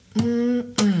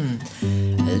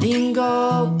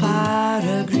Lingo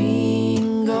para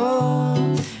gringo,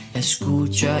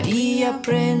 escucha y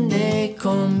aprende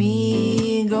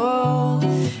conmigo.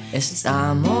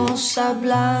 Estamos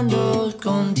hablando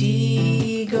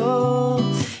contigo.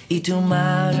 Y tu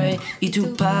madre, y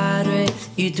tu padre,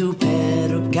 y tu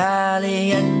perro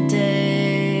caliente.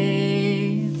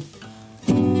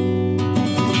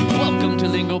 Welcome to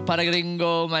Lingo para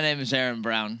Gringo. My name is Aaron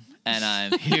Brown, and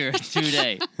I'm here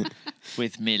today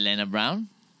with Milena Brown.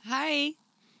 Hi.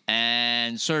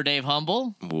 And Sir Dave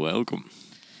Humble. Welcome.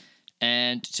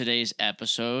 And today's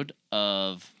episode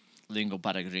of Lingo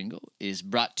para Gringo is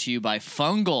brought to you by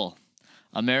Fungal,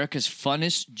 America's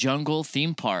funnest jungle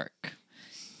theme park.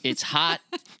 It's hot,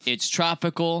 it's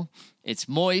tropical, it's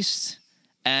moist,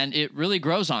 and it really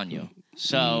grows on you.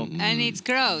 So, And it's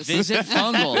gross. visit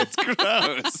Fungal. It's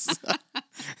gross.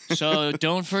 So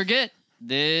don't forget,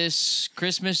 this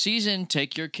Christmas season,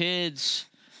 take your kids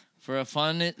for the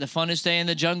funnest day in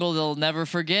the jungle they'll never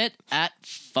forget at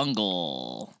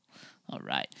Fungal. All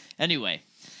right. Anyway,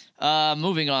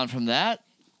 moving on from that,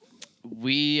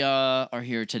 we are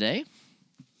here today.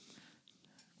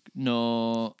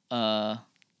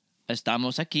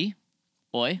 Estamos aquí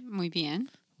hoy. Muy bien.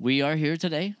 We are here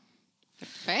today.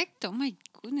 Perfect. Oh my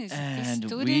goodness. And This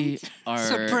student we are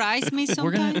surprise me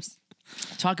we're gonna- sometimes.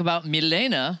 Talk about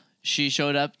Milena. She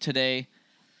showed up today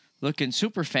looking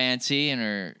super fancy in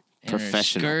her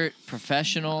Professional. skirt,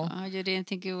 professional. Oh, you didn't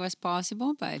think it was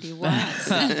possible, but it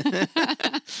was.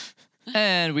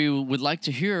 And we would like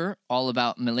to hear all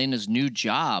about Milena's new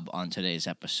job on today's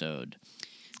episode.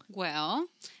 Well,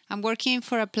 I'm working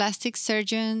for a plastic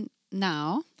surgeon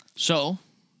now. So,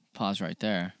 pause right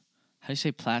there. How do you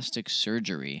say plastic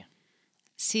surgery?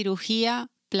 Cirugía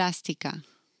plástica.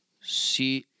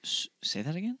 Say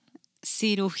that again?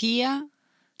 Cirugía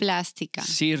plástica.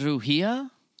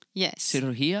 Cirugía? Yes.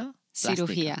 Cirugía?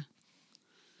 Cirugía.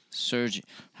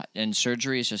 And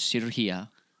surgery is just cirugía.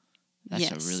 That's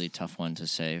Yes. a really tough one to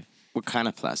say. What kind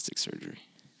of plastic surgery?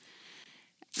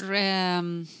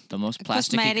 The most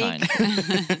plasticky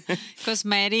kind.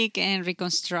 Cosmetic and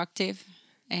reconstructive.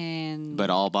 And But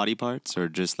all body parts, or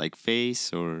just like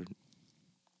face, or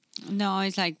no,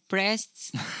 it's like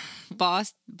breasts,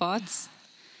 butts.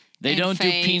 They And don't do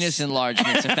face. penis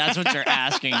enlargements, if that's what you're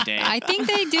asking, Dave. I think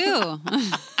they do.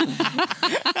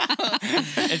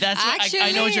 If that's what,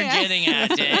 I know what you're Actually, getting at,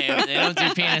 Dave. They don't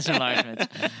do penis enlargements.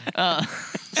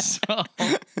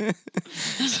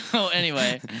 So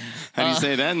anyway, how do you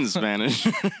say that in Spanish?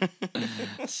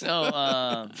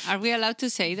 Are we allowed to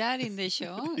say that in the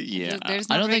show? Yeah. There's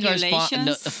no I don't think our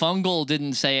regulations. Fungal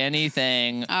didn't say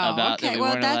anything about that okay. we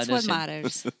Well, weren't that's allowed what to say.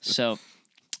 matters. So,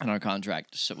 in our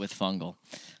contract with Fungal.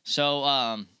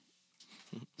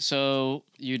 So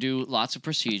you do lots of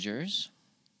procedures.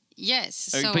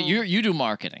 Yes. But you do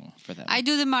marketing for them. I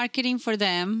do the marketing for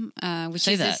them, which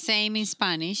Say is the that. same in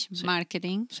Spanish.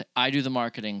 Marketing. So I do the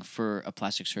marketing for a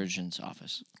plastic surgeon's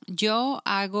office. Yo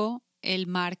hago el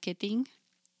marketing,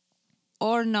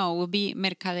 or no, would be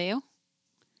mercadeo,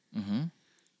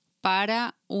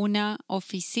 para una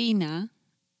oficina,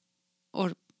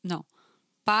 or no,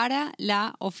 para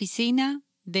la oficina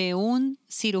de un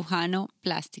cirujano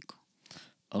plástico.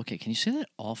 Okay, can you say that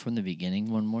all from the beginning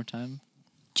one more time?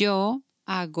 Yo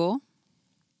hago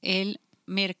el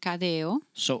mercadeo.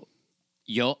 So,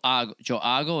 yo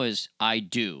hago is I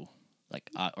do, like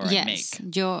or I make. Yes,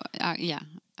 yo, I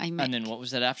make. And then what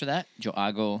was that after that? Yo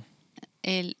hago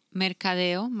El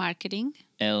mercadeo, marketing.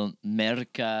 el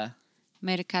mercadeo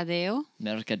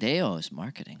is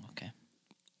marketing. Okay.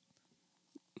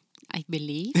 I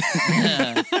believe.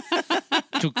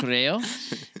 Tu creo.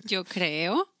 Yo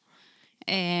creo.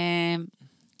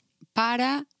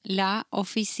 Para la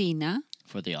oficina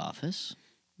For the office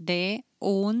de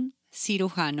un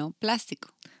cirujano plástico.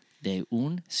 de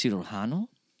un cirujano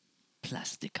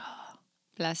plástico.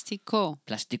 Plástico.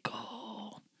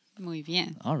 Plástico. Muy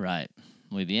bien. All right.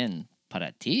 Muy bien.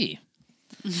 Para ti.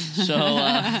 So,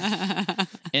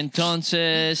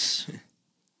 entonces,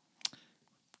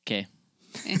 ¿qué?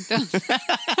 Entonces,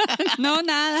 no,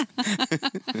 nada.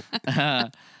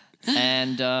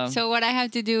 And So what I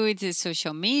have to do is the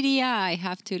social media. I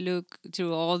have to look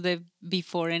through all the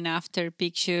before and after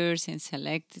pictures and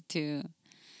select to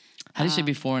how do you say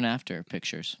before and after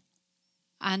pictures?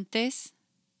 antes,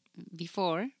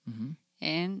 before,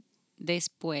 and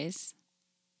después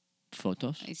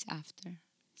Photos? is after.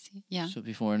 See? Yeah. So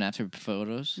before and after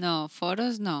photos? No,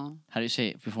 photos, no. How do you say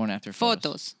it? Before and after photos?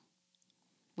 Photos.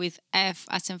 With F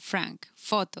as in Frank.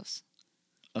 Photos.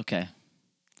 Okay.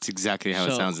 It's exactly how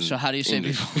it sounds in So how do you say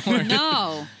English. before?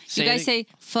 No. Say You guys it- say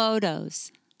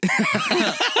photos.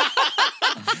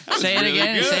 Say it really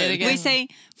again. good. Say it again. We say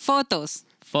photos.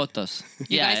 Photos.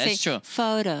 You Yeah, guys that's say true.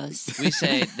 Photos. We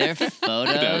say they're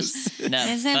photos. No,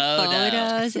 Is it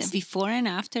photos. photos before and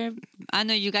after? I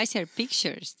know you guys are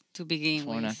pictures to begin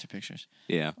Before with. and after pictures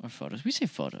Yeah. or photos. We say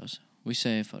photos. We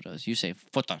say photos. You say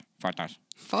photos.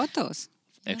 Photos.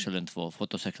 Excellent for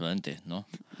fotos excelente, no?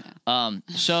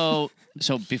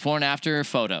 So before and after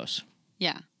photos.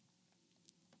 Yeah.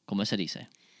 ¿Cómo se dice?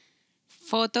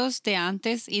 Fotos de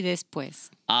antes y después.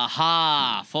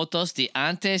 Ajá. Fotos de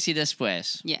antes y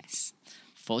después. Yes.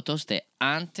 Fotos de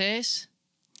antes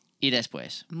y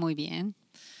después. Muy bien.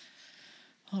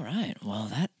 All right.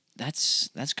 Well,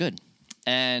 that's good.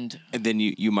 And And then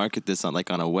you market this on a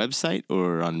website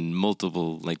or on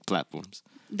multiple platforms.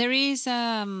 There is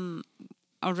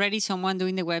already someone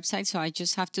doing the website, so I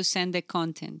just have to send the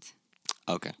content.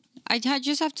 Okay.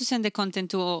 Just have to send the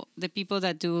content to all the people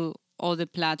that do all the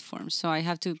platforms. So I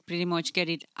have to pretty much get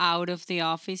it out of the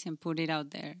office and put it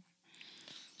out there.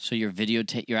 so you're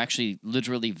actually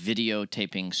literally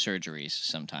videotaping surgeries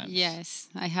sometimes. Yes,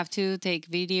 I have to take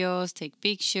videos, take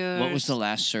pictures. What was the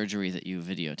last surgery that you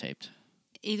videotaped?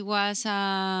 It was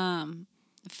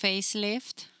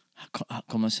facelift,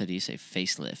 ¿Cómo se dice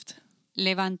facelift?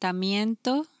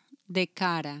 levantamiento de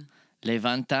cara.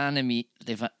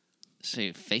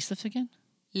 Say facelift again?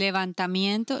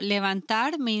 Levantamiento.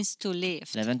 Levantar means to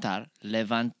lift.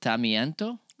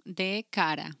 Levantamiento De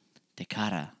cara. de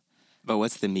cara. But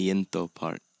what's the miento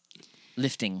part?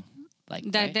 Lifting. Right?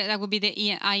 That would be the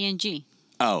ing.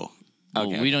 Oh. Well,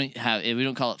 Okay. we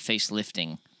don't call it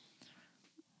facelifting.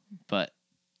 But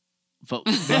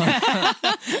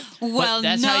Well,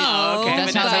 that's no. how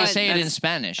that's how they but- say it in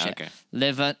Spanish. Okay.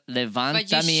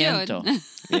 Levantamiento.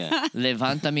 Yeah.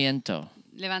 Levantamiento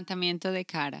Levantamiento de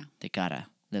cara. de cara.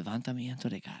 Levantamiento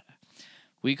de cara.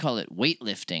 We call it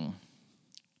weightlifting.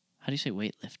 How do you say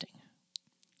weightlifting?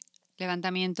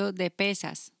 Levantamiento de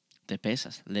pesas. De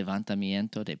pesas.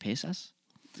 Levantamiento de pesas.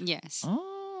 Yes.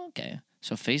 Oh, okay.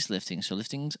 So facelifting. So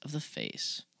liftings of the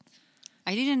face.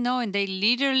 I didn't know, and they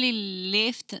literally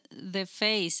lift the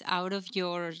face out of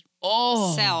your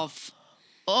Oh. self.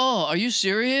 Oh, are you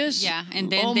serious? Yeah, and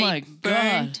then oh they my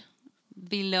burned God.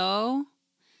 below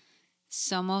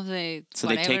some of the So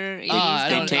they whatever it is. I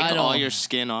They don't- take I all don't- your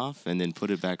skin off and then put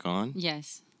it back on.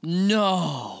 Yes.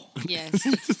 No.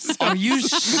 Yes. Are you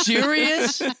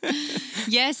serious?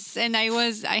 Yes, and I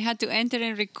had to enter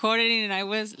and record it, and I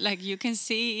was like, you can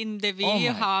see in the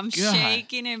video my how I'm God.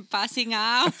 shaking and passing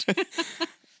out.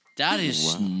 That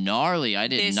is gnarly. I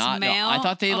The did not know. smell I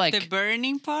thought they of like the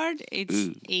burning part, it's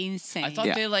Ooh. insane. I thought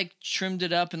Yeah. they like trimmed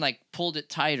it up and like pulled it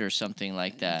tight or something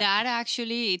like that. That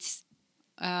actually, it's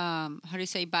how do you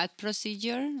say, bad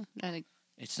procedure. Like,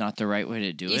 It's not the right way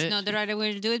to do it's it. not the right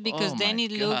way to do it because Oh then my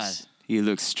it God. looks You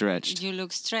look stretched. you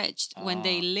look stretched. When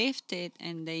they lift it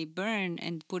and they burn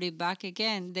and put it back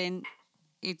again, then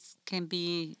it can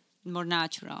be more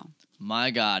natural. My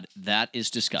God, that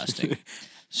is disgusting.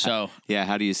 So Yeah,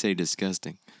 how do you say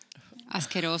disgusting?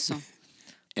 Asqueroso.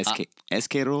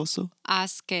 Asqueroso?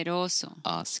 Asqueroso.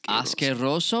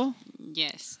 asqueroso.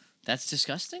 Yes. That's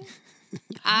disgusting.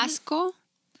 Asco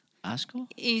Asco.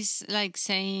 is like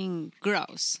saying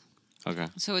gross. Okay.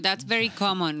 So that's very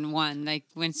common one. Like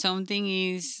when something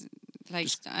is like,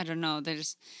 I don't know,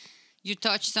 you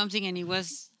touch something and it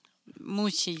was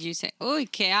mushy, you say,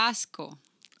 uy, que asco.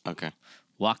 Okay.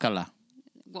 Wakala.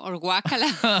 Or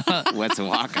guacala. What's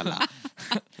wakala?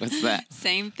 What's that?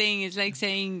 Same thing. It's like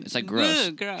saying, It's like gross.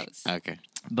 "Ugh, gross. Okay.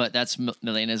 But that's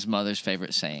Milena's mother's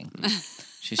favorite saying.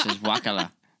 She says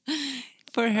wakala.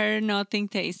 For her, nothing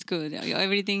tastes good.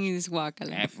 Everything is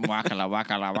guacala. Wakala,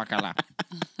 wakala, wakala.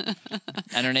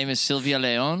 And her name is Sylvia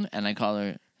Leon, and I call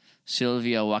her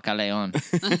Sylvia Wakaleon.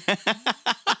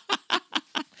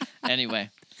 Anyway,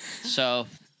 so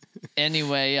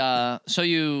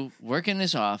you work in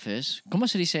this office. ¿Cómo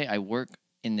se dice? I work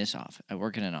in this office. I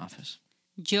work in an office.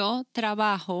 Yo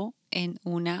trabajo en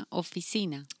una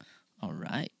oficina. All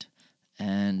right.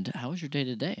 And how was your day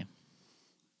today?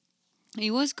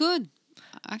 It was good.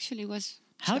 Actually, it was.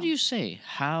 How do you say,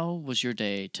 how was your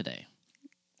day today?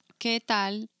 ¿Qué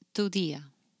tal tu día?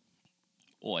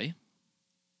 Hoy.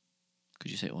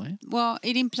 Could you say hoy? Well,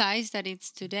 it implies that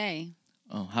it's today.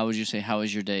 Oh, how would you say, how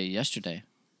was your day yesterday?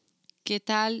 ¿Qué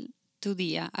tal tu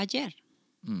día ayer?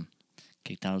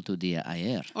 ¿Qué tal tu día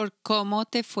ayer? Or ¿cómo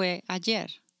te fue ayer?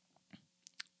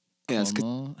 Yes.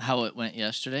 ¿Cómo? How it went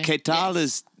yesterday? ¿Qué tal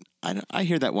Yes. is I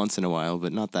hear that once in a while,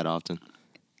 but not that often.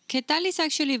 ¿Qué tal is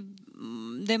actually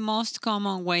the most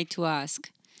common way to ask.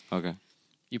 Okay.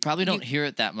 You probably don't hear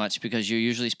it that much because you're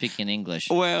usually speaking English.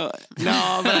 Well,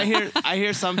 no, but I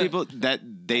hear some people that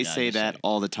they know say you that say.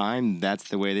 all the time. That's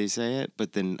the way they say it.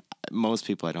 But then most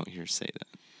people I don't hear say that.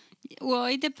 Well,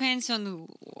 it depends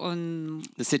on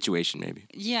The situation, maybe.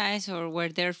 yes, or where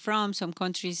they're from. Some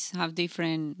countries have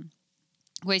different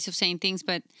ways of saying things,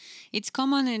 but it's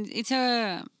common and it's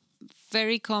a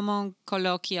very common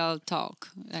colloquial talk.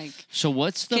 Like, So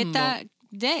what's the ¿qué tal,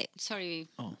 Dave? Sorry,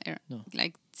 no.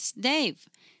 like Dave.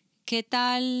 ¿Qué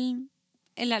tal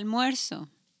el almuerzo?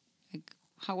 Like,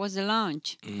 how was the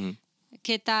lunch?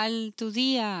 ¿Qué tal tu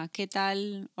día? ¿Qué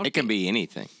tal? Or, It can be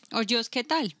anything. or just ¿qué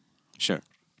tal? Sure.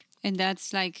 And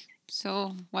that's like,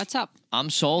 so what's up? I'm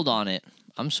sold on it.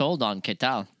 I'm sold on ¿Qué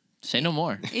tal? Say no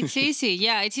more. It's easy.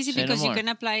 Yeah, it's easy Say no because you more. can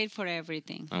apply it for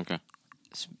everything. Okay.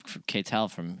 It's ¿Qué tal?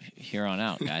 From here on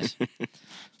out, guys.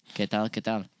 ¿Qué tal? ¿Qué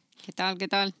tal? ¿Qué tal? ¿Qué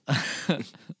tal?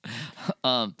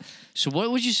 So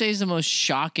what would you say is the most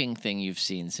shocking thing you've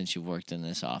seen since you've worked in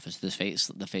this office? The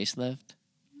facelift?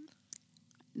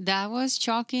 That was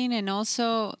shocking. And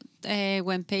also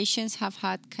when patients have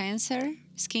had cancer,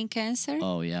 skin cancer,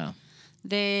 Oh yeah.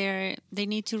 they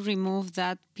need to remove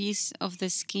that piece of the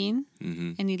skin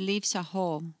and it leaves a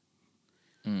hole.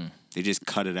 They just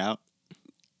cut it out.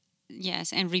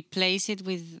 Yes, and replace it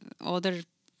with other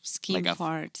skin Like a-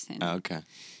 parts. And Okay.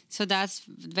 so that's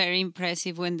very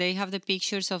impressive when they have the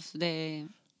pictures of the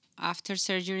after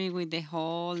surgery with the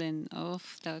hole, and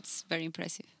that's very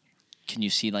impressive. Can you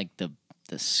see like the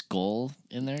skull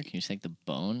in there? Can you see like the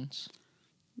bones,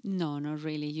 No, not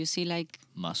really. You see like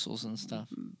muscles and stuff?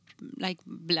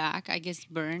 black, I guess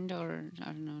burned, or I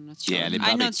don't know, not sure. Yeah, they I'm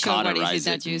probably not sure what is cauterize it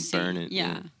that it you and see. burn it,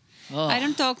 Yeah. Oh. I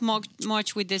don't talk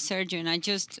much with the surgeon.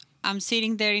 I'm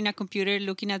sitting there in a computer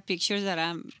looking at pictures that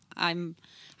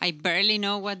I barely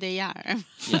know what they are.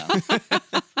 Yeah.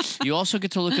 You also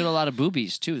get to look at a lot of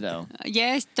boobies too, though.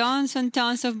 Yes, tons and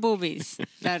tons of boobies.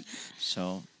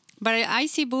 So But I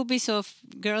see boobies of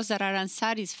girls that are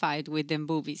unsatisfied with them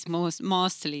boobies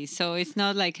mostly. So it's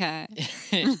not like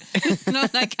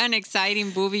not like an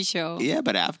exciting boobie show. Yeah,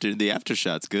 but the after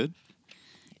shot's good.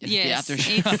 Yes,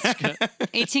 the after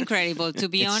it's incredible. To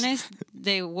be honest,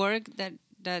 the work that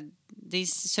this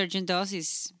surgeon does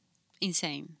is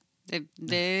insane.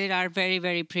 There are very,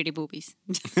 very pretty boobies.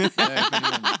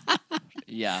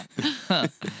 yeah.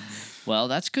 Well,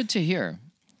 that's good to hear.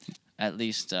 At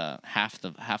least half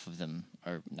of them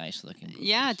are nice looking. Boobies.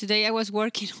 Yeah, today I was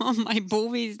working on my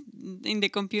boobies in the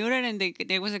computer, and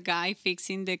there was a guy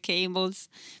fixing the cables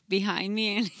behind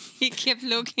me, and he kept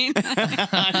looking.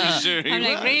 I'm sure I'm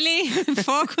like, really?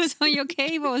 Focus on your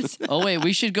cables. Oh wait,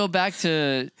 we should go back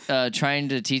to trying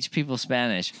to teach people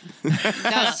Spanish.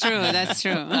 That's true. That's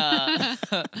true.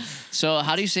 So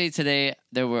how do you say today?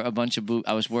 There were a bunch of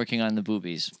I was working on the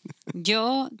boobies.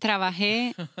 Yo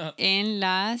trabajé en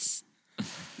las.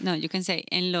 No, you can say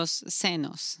en los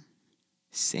senos.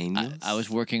 Senos? I was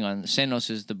working on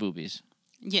senos is the boobies.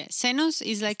 Yeah, senos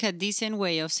is like a decent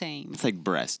way of saying. It's like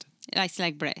breast. It's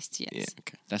like breast. Yes. Yeah,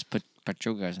 okay. That's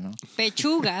pechugas, no?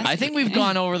 Pechugas. I think we've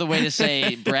gone over the way to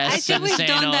say breasts I and think we've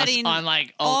done that senos in on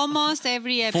like almost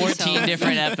every episode. 14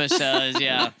 different episodes.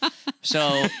 Yeah. So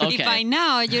If by okay.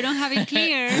 now you don't have it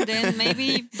clear, then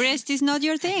maybe breast is not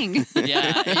your thing.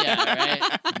 Yeah,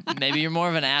 right. Maybe you're more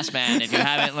of an ass man if you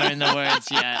haven't learned the words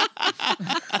yet.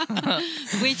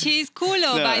 Which is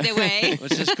culo, by the way.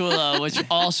 Which is cool, which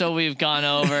also we've gone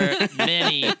over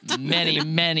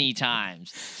many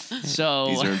times. So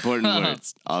These are important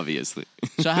words, obviously.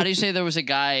 So how do you say there was a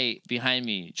guy behind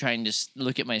me trying to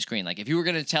look at my screen? Like if you were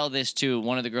going to tell this to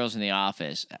one of the girls in the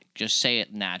office, just say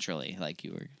it naturally, like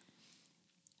you were.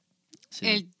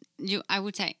 I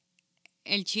would say,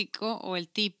 el chico o el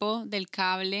tipo del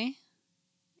cable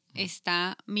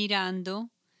está mirando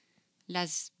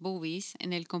las boobies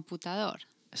en el computador.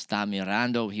 Está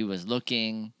mirando. He was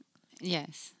looking.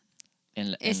 Yes.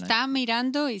 In Está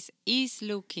mirando is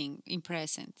looking in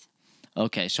present.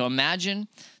 Okay, so imagine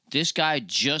this guy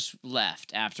just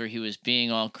left after he was being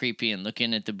all creepy and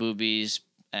looking at the boobies,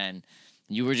 and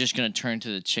you were just going to turn to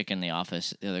the chick in the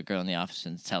office, the other girl in the office,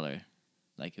 and tell her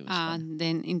like it was fun.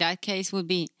 Then in that case would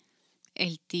be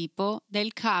el tipo del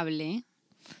cable.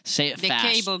 Say it the fast.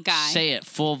 cable guy. Say it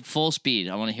full speed.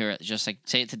 I want to hear it. Just like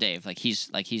say it to Dave. Like he's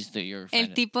your friend.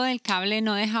 El tipo del cable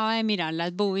no dejaba de mirar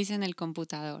las boobies en el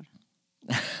computador.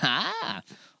 Ah,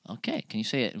 okay. Can you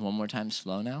say it one more time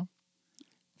slow now?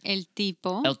 El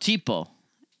tipo. El tipo.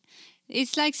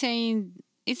 It's like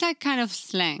kind of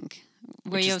slang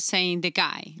way of saying the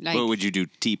guy. Like What would you do?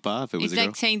 Tipa if it was it's a girl?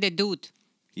 like saying the dude.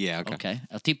 Yeah, okay. Okay.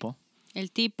 El tipo. El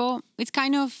tipo. It's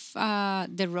kind of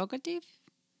derogative.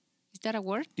 Is that a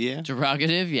word? Yeah.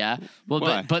 Derogative, yeah. Well,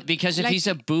 Why? but because if Like- he's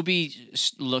a booby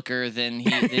looker, then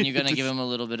you're gonna give him a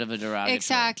little bit of a derogatory.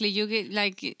 Exactly. You get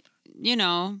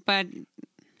but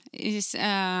is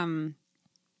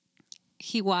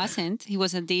he wasn't. He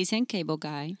was a decent cable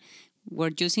guy.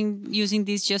 We're using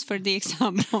this just for the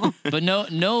example. But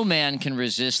no man can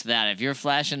resist that. If you're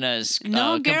flashing a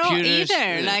No girl computers-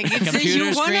 either. Like a it's computer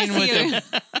you want to screen with see the it.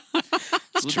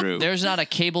 It's true. There's not a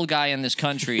cable guy in this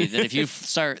country that if you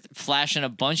start flashing a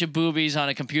bunch of boobies on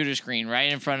a computer screen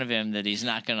right in front of him, that he's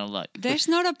not gonna look. There's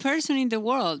not a person in the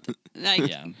world like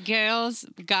Yeah. girls,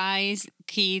 guys,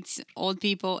 kids, old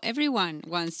people. Everyone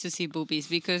wants to see boobies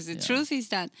because the truth is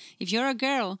that if you're a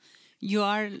girl, you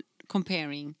are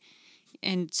comparing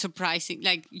and surprising.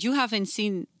 Like you haven't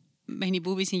seen many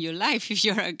boobies in your life if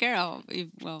you're a girl,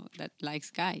 that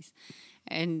likes guys.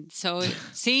 And so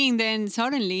seeing them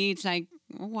suddenly, it's like,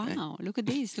 oh, wow, look at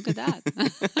this, look at that.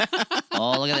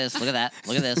 Oh, look at this, look at that,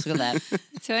 look at this, look at that.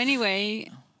 So anyway,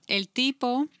 el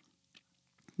tipo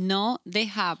no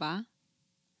dejaba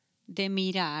de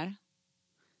mirar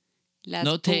las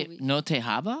No boobies.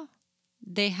 dejaba?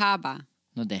 Dejaba.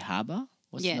 No dejaba?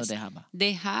 What's Yes. no dejaba?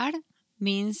 Dejar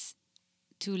means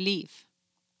to leave.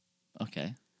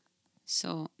 Okay.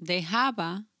 So no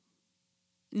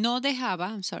dejaba,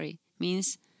 I'm sorry,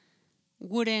 means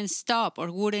wouldn't stop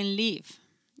or wouldn't leave.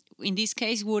 In this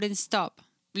case, wouldn't stop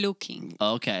looking.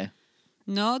 Okay.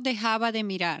 No dejaba de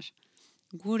mirar.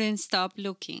 Wouldn't stop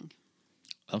looking.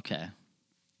 Okay.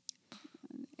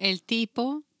 El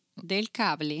tipo del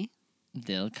cable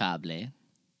Del cable.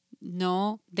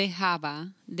 no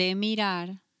dejaba de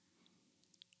mirar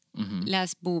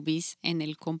las boobies en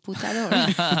el computador.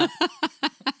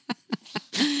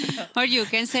 Or you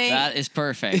can say That is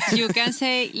perfect. you can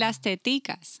say las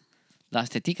teticas. Las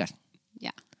teticas.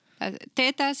 Yeah.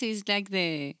 Tetas is like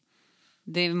the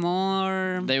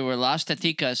more They were las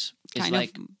teticas. It's kind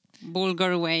like of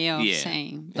vulgar way of Yeah.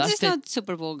 saying. Las It's not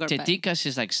super vulgar, but teticas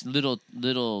is like little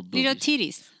little boobies.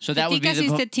 titties. So that would be Teticas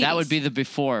is the that would titties. be the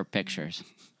before pictures.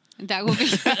 That would be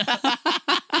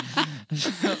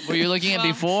Were you looking at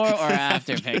before or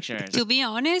after pictures? to be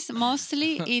honest,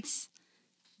 mostly it's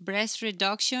breast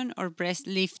reduction or breast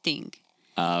lifting,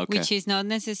 Okay. which is not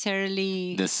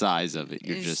necessarily the size of it.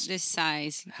 You're is just the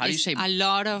size. How do you It's say- a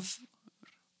lot of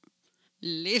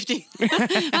lifting?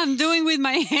 I'm doing with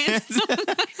my hands.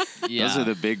 Yeah. those are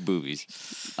the big boobies.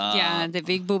 Yeah, the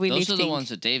big booby Those lifting. are the ones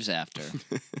that Dave's after.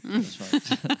 Those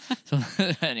ones. So,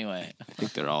 anyway, I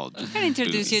think they're all. I can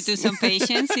introduce you to some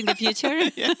patients in the future.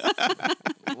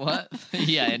 what?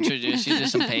 Yeah, introduce you to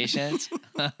some patients.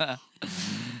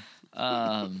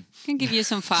 Can give you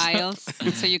some files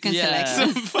so you can select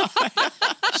Yeah. some.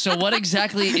 So what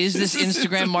exactly is this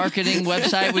Instagram marketing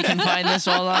website we can find this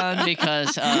all on?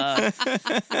 Because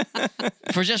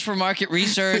for market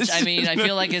research, I mean, I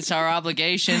feel like it's our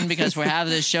obligation because we have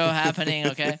this show happening,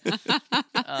 okay?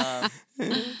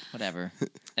 Whatever.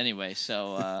 Anyway,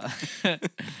 so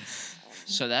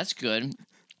so that's good.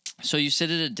 So you sit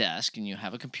at a desk and you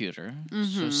have a computer.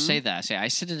 So say that. Say, I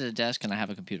sit at a desk and I have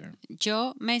a computer.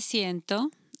 Yo me siento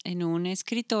en un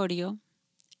escritorio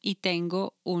y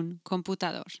tengo un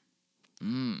computador.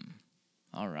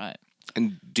 All right.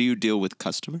 And do you deal with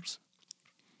customers?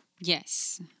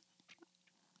 Yes.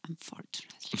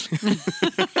 Unfortunately.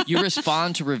 You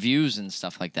respond to reviews and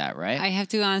stuff like that, right? I have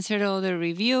to answer all the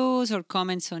reviews or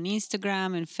comments on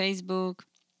Instagram and Facebook.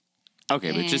 Okay,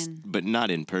 And- but not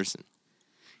in person.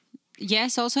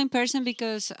 Yes, also in person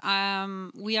because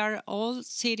we are all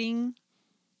sitting.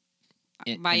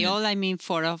 By In- all, I mean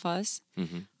 4 of us.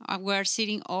 We're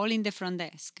sitting all in the front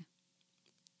desk.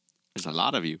 There's a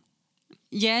lot of you.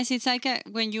 Yes, it's like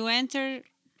when you enter,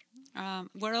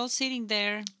 we're all sitting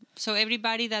there. So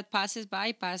everybody that passes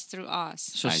by pass through us.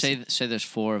 So I say there's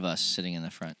 4 of us sitting in the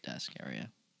front desk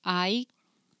area.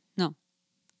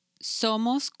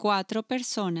 Somos 4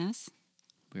 personas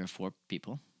We are 4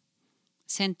 people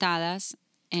sentadas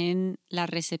en la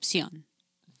recepción.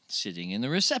 sitting in the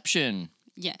reception.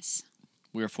 Yes.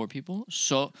 We are 4 people.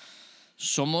 So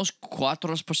somos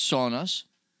 4 personas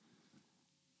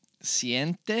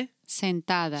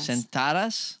Sentadas.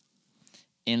 sentadas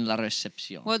en la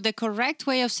recepción. Well, the correct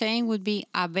way of saying would be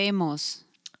habemos.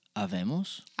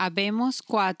 Habemos. Habemos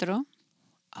 4.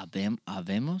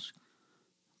 Habemos.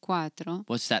 4.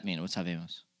 What's that mean? What's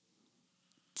habemos?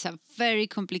 It's a very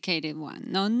complicated one.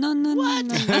 No. No.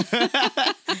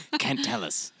 Can't tell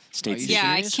us. State Are you secret.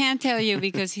 Yeah, serious? I can't tell you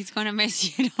because he's going to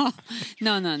mess you up.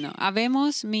 No.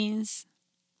 Habemos means,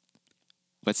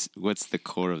 What's the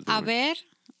core of the word? haber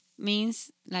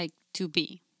means like to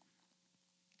be.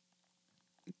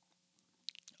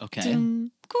 Okay.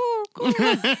 cool.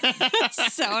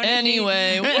 Sorry.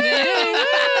 Anyway,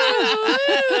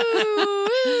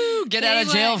 get out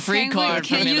of jail free card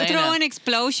from Can you Milena. throw an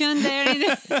explosion there?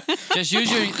 Just use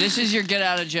this is your get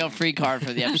out of jail free card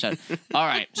for the episode. All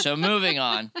right, so moving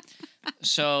on.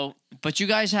 So, but you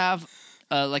guys have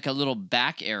like a little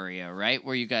back area, right,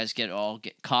 where you guys get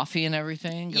coffee and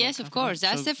everything. Yes, of course.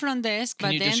 That's the front desk. Can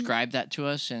But you then describe that to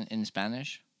us in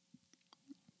Spanish?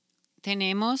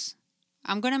 tenemos.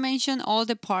 I'm gonna mention all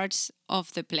the parts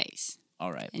of the place,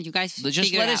 All right. and you guys Just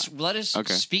figure it out. let us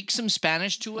Okay. speak some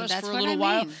Spanish to us that's for a what little I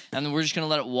while, mean. and then we're just gonna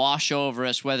let it wash over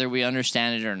us whether we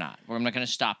understand it or not. I'm not gonna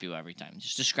stop you every time.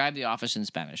 Just describe the office in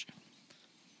Spanish.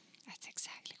 That's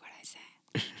exactly what I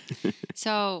said.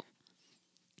 So,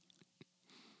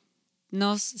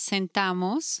 nos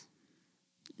sentamos.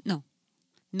 No.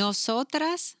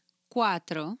 Nosotras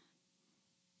cuatro.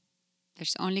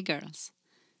 There's only girls.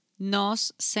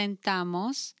 Nos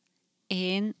sentamos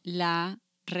en la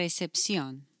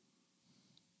recepción.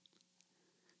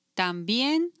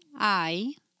 También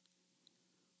hay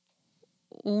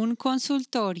un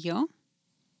consultorio,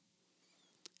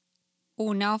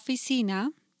 una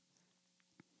oficina,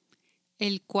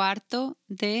 el cuarto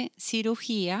de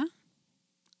cirugía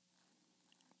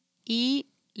y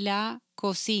la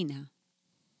cocina.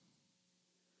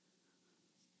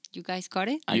 You guys got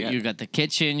it? You got the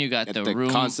kitchen. You got the room.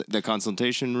 The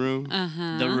consultation room.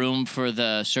 Uh-huh. The room for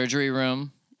the surgery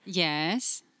room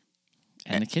Yes.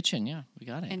 and the kitchen. Yeah, we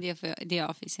got it. And the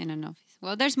office in an office.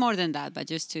 Well, there's more than that, but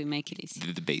just to make it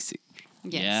easy. The basic.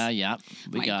 Yes. Yeah,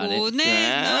 we My got goodness, it.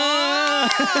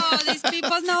 no! These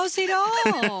people knows it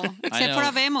all. Except for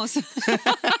know.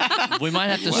 Habemos, We might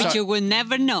have to which start. you will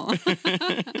never know.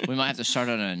 We might have to start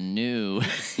on a new,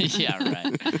 yeah,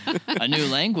 right, a new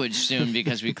language soon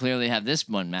because we clearly have this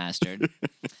one mastered.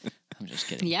 I'm just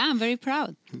kidding. Yeah, I'm very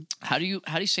proud. How do you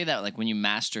say that? Like when you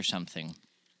master something,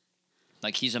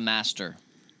 like he's a master.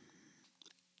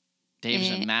 Dave's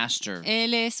a master.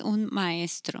 Él es un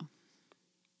maestro.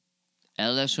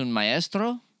 Él es un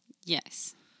maestro.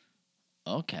 Yes.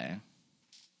 Okay,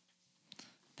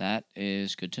 that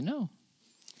is good to know.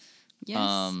 Yes.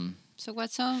 Um, So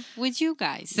what's up with you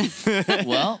guys?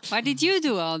 well, What did you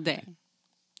do all day?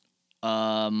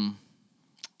 I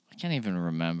can't even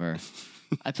remember.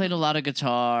 I played a lot of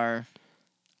guitar.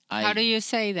 How do you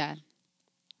say that?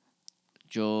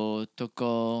 Yo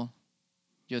toco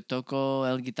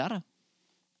el guitarra.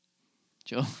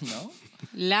 No?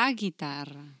 La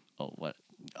guitarra. Oh, what?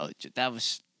 Oh, that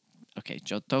was okay.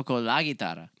 Yo toco la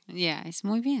guitarra. Yeah, it's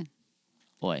muy bien.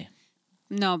 Boy,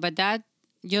 No, but that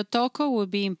yo toco would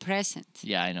be in present.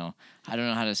 yeah, I know. I don't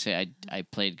know how to say. I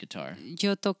played guitar.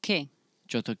 Yo toqué.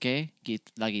 Yo toqué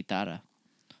la guitarra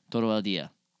todo el día.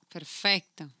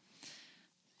 Perfecto.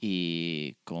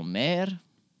 Y comer.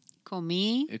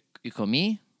 Comí. Y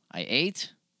comí. I ate.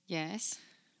 Yes.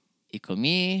 Y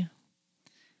comí.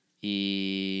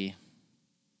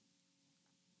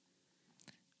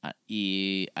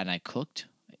 And I cooked.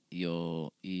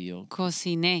 Yo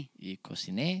Cociné. y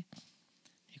cociné.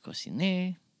 Y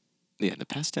cociné. Yeah, the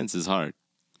past tense is hard.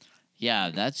 Yeah,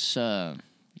 that's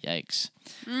yikes.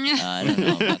 I don't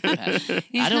know about the past.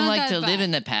 I don't not like that to live bad.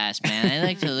 in the past, man. I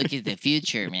like to look at the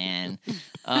future, man.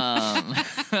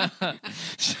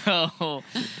 So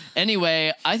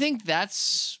anyway, I think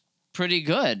that's pretty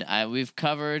good. We've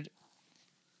covered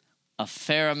a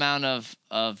fair amount of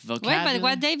Wait, vocabulary. but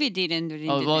what David didn't do.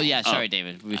 Oh, well, yeah. Sorry,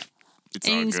 David. It's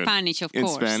all In good. Spanish, of In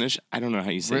course. Spanish, I don't know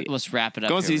how you say it. Let's wrap it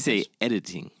up. ¿Cómo here se with dice this.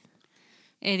 editing?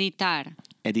 Editar,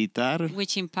 Editar.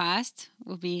 which in past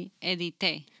would be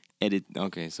edité.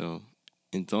 Okay, so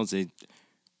entonces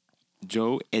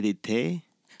yo edité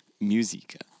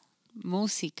música.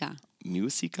 Música.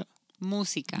 Música?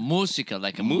 Música. Música,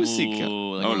 like a Música.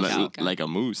 moo, like Oh, a like, cow. música. like a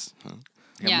moose. Huh?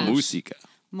 Yeah. Música.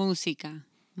 Música.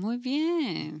 Muy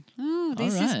bien. Oh,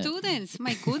 these All right. students.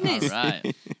 My goodness. All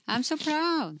right. I'm so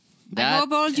proud. I That-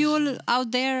 hope all you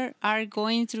out there are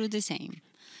going through the same.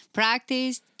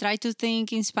 Practice. Try to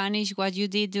think in Spanish what you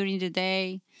did during the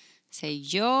day. Say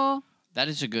yo, That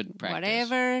is a good practice.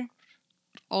 whatever,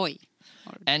 hoy.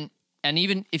 And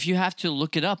even if you have to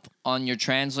look it up on your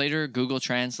translator, Google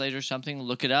Translate or something,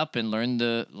 look it up and learn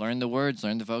the words,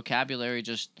 learn the vocabulary.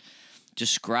 Just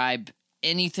describe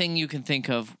anything you can think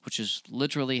of, which is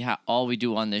literally how all we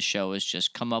do on this show is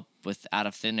just come up with out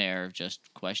of thin air just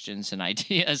questions and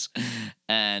ideas,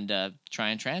 and try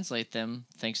and translate them.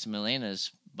 Thanks to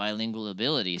Milena's bilingual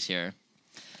abilities here.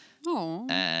 Oh.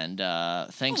 And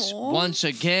thanks Aw. once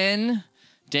again,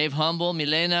 Dave Humble,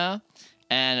 Milena,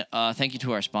 and thank you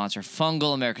to our sponsor,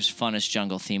 Fungal, America's funnest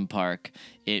jungle theme park.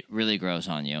 It really grows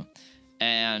on you.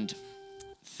 And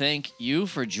thank you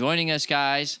for joining us,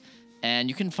 guys. And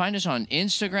you can find us on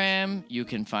Instagram. You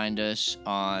can find us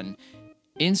on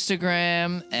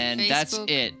Instagram. And that's Facebook.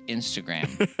 it. Instagram.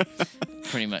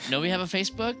 Pretty much. No, we have a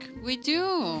Facebook? We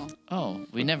do. Oh,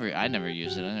 I never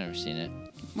used it. I never seen it.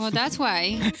 Well, that's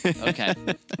why. Okay.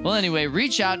 Well, anyway,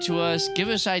 reach out to us, give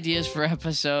us ideas for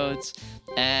episodes,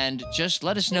 and just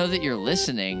let us know that you're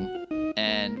listening.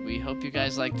 And we hope you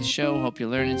guys like the show. Hope you're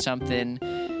learning something.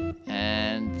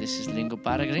 And this is Lingo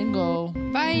para Gringo.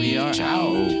 Bye. We are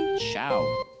out.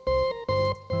 Ciao.